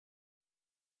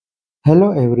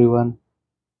Hello everyone,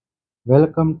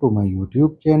 welcome to my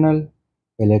YouTube channel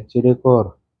Home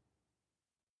Decor,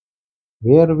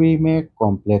 where we make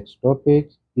complex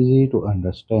topics easy to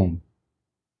understand.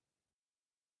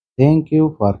 Thank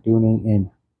you for tuning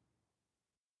in.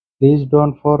 Please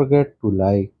don't forget to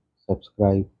like,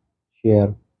 subscribe,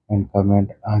 share and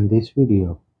comment on this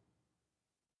video.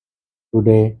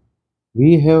 Today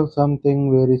we have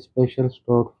something very special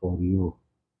stored for you.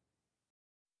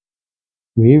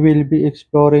 We will be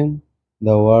exploring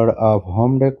the world of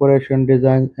home decoration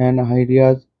designs and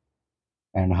ideas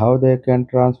and how they can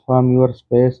transform your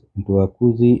space into a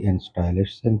cozy and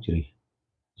stylish sanctuary.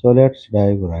 So let's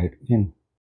dive right in.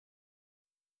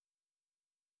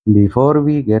 Before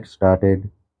we get started,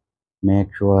 make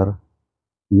sure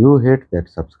you hit that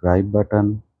subscribe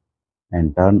button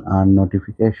and turn on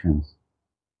notifications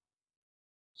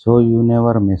so you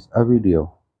never miss a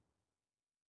video.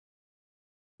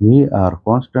 We are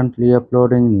constantly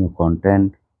uploading new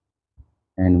content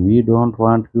and we don't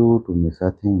want you to miss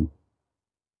a thing.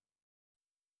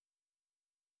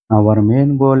 Our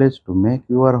main goal is to make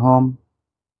your home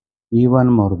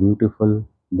even more beautiful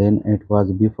than it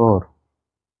was before.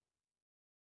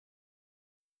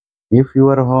 If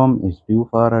your home is due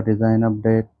for a design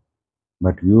update,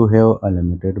 but you have a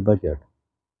limited budget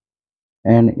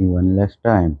and even less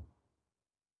time,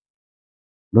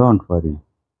 don't worry,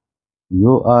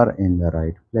 you are in the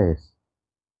right place.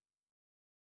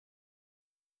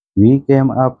 We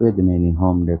came up with many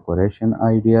home decoration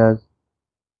ideas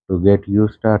to get you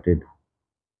started.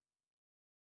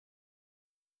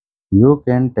 You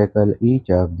can tackle each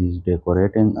of these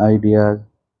decorating ideas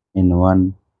in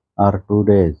 1 or 2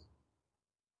 days.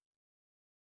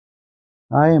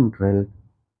 I am thrilled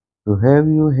to have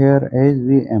you here as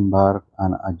we embark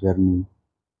on a journey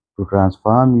to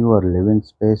transform your living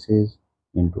spaces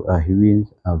into a haven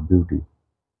of beauty,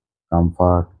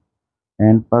 comfort,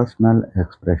 and personal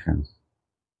expressions.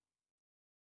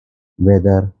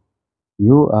 Whether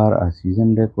you are a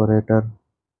seasoned decorator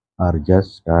or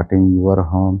just starting your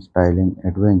home styling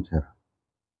adventure,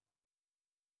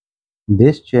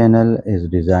 this channel is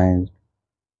designed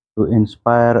to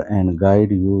inspire and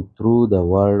guide you through the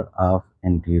world of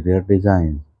interior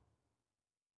design.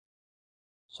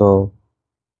 So,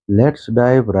 let's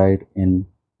dive right in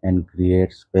and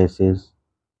create spaces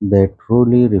that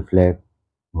truly reflect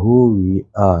who we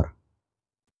are.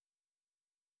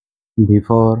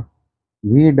 Before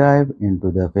we dive into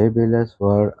the fabulous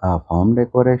world of home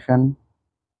decoration,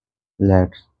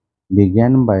 let's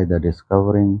begin by the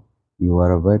discovering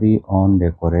your very own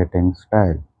decorating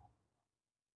style.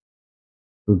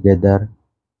 Together,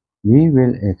 we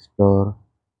will explore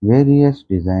various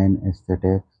design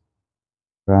aesthetics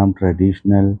from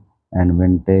traditional and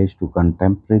vintage to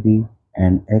contemporary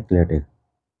and eclectic.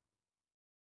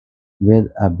 With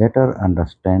a better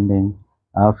understanding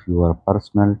of your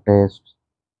personal tastes,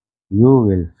 you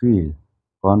will feel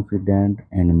confident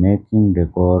in making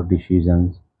decor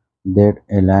decisions that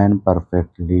align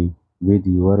perfectly with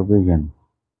your vision.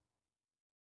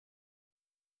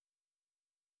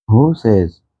 Who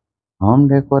says home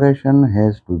decoration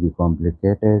has to be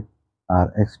complicated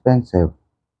or expensive?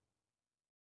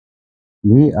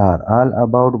 We are all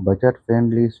about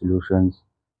budget-friendly solutions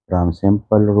from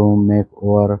simple room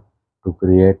makeover to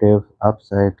creative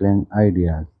upcycling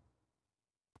ideas.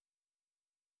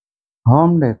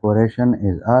 Home decoration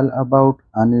is all about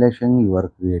unleashing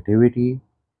your creativity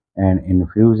and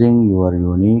infusing your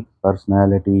unique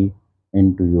personality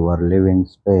into your living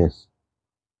space.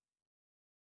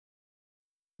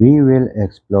 We will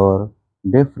explore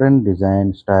different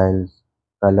design styles,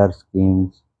 color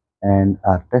schemes, and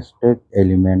artistic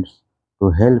elements to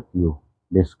help you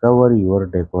discover your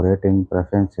decorating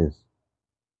preferences.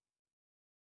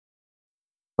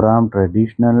 From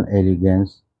traditional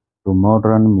elegance to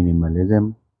modern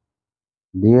minimalism,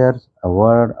 there's a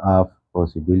world of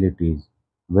possibilities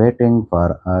waiting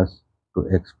for us to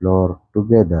explore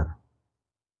together.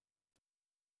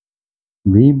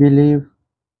 We believe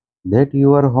that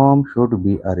your home should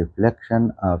be a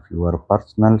reflection of your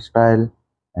personal style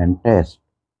and taste.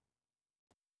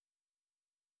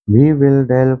 We will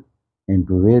delve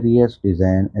into various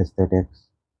design aesthetics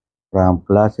from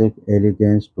classic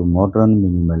elegance to modern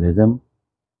minimalism,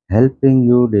 helping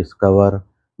you discover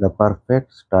the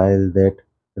perfect style that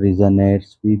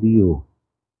resonates with you.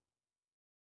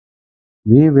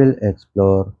 We will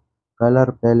explore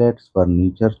color palettes,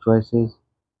 furniture choices,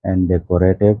 and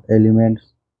decorative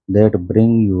elements that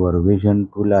bring your vision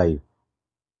to life.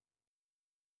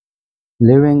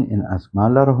 Living in a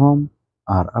smaller home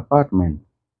or apartment?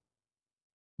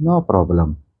 No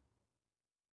problem.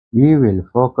 We will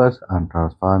focus on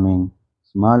transforming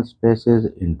small spaces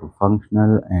into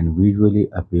functional and visually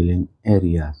appealing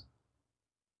areas.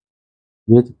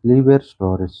 With clever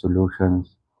storage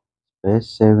solutions,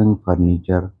 space-saving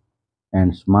furniture,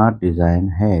 and smart design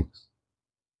hacks,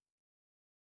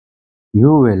 you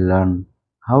will learn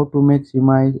how to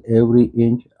maximize every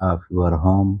inch of your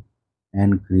home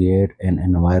and create an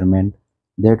environment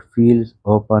that feels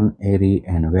open, airy,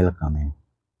 and welcoming.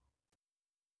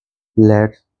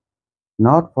 Let's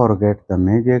not forget the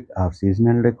magic of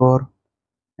seasonal decor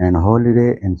and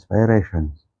holiday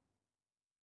inspirations.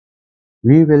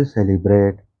 We will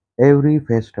celebrate every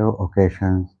festive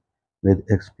occasion with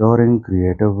exploring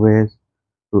creative ways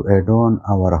to adorn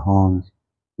our homes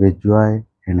with joy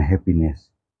and happiness.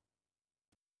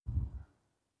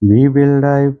 We will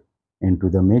dive into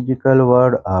the magical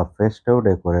world of festive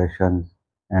decorations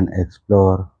and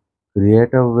explore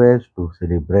creative ways to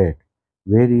celebrate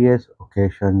various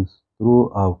occasions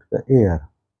throughout the year.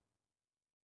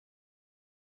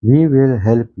 We will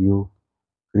help you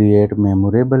create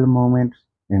memorable moments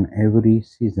in every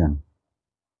season.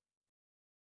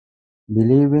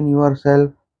 Believe in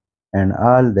yourself and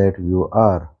all that you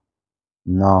are.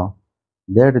 Know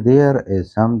that there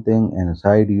is something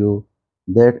inside you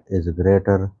that is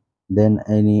greater than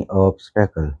any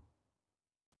obstacle.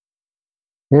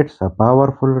 It's a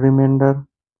powerful reminder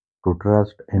to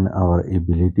trust in our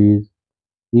abilities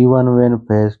even when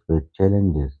faced with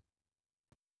challenges.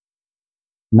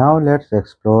 Now let's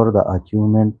explore the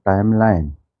achievement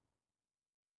timeline.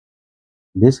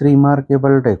 This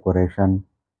remarkable decoration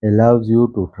allows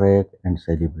you to track and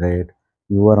celebrate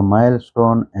your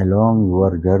milestone along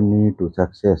your journey to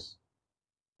success.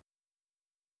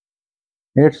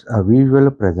 It's a visual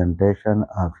presentation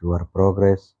of your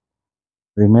progress,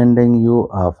 reminding you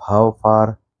of how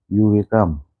far you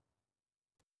come.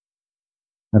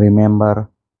 Remember,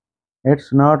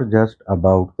 it's not just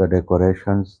about the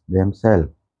decorations themselves,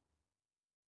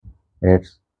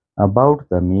 it's about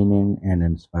the meaning and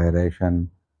inspiration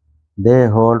they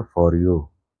hold for you.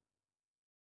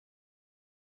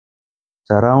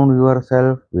 Surround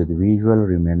yourself with visual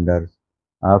reminders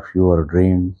of your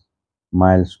dreams,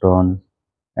 milestones,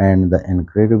 and the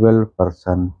incredible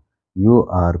person you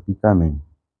are becoming.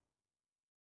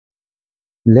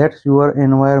 Let your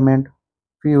environment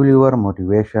fuel your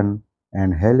motivation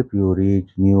and help you reach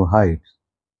new heights.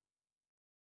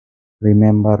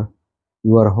 Remember,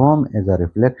 your home is a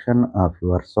reflection of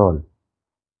your soul,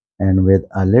 and with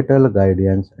a little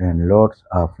guidance and lots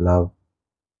of love,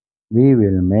 we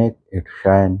will make it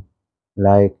shine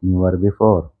like never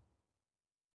before.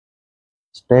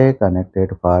 Stay connected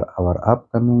for our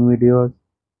upcoming videos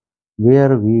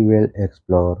where we will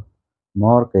explore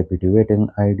more captivating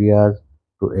ideas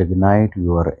to ignite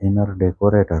your inner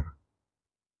decorator.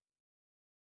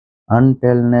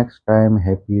 Until next time,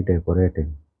 happy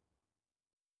decorating.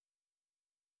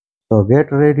 So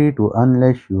get ready to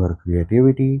unleash your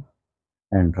creativity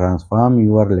and transform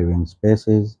your living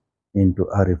spaces into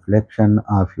a reflection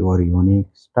of your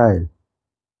unique style.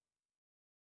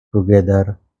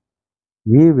 Together,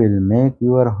 we will make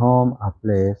your home a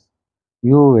place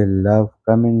you will love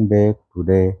coming back to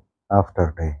day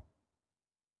after day.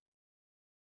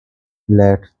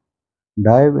 Let's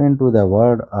dive into the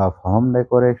world of home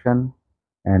decoration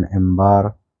and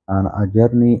embark on a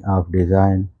journey of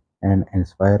design and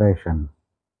inspiration.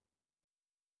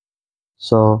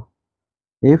 So,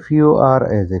 if you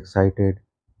are as excited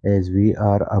as we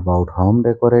are about home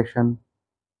decoration,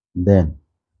 then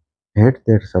hit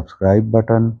that subscribe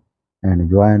button and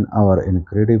join our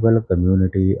incredible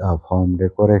community of home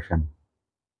decoration.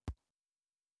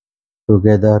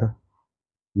 Together,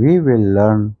 we will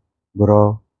learn,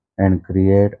 grow, and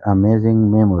create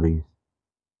amazing memories.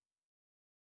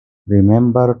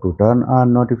 Remember to turn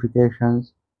on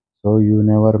notifications so you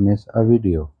never miss a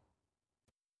video.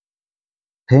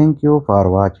 Thank you for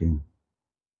watching.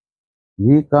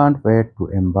 We can't wait to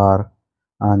embark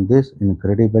on this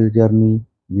incredible journey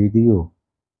with you.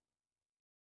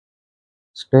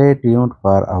 Stay tuned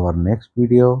for our next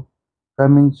video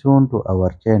coming soon to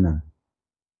our channel.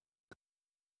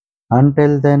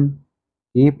 Until then,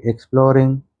 keep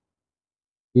exploring,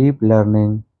 keep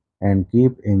learning, and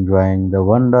keep enjoying the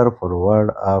wonderful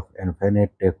world of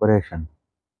infinite decoration.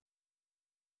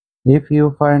 If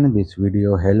you find this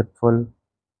video helpful,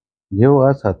 give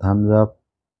us a thumbs up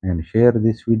and share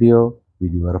this video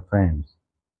with your friends.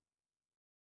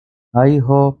 I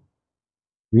hope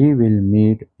we will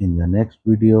meet in the next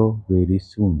video very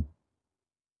soon.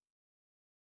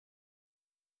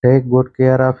 Take good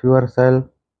care of yourself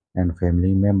and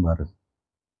family members.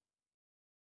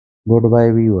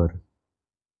 Goodbye viewers.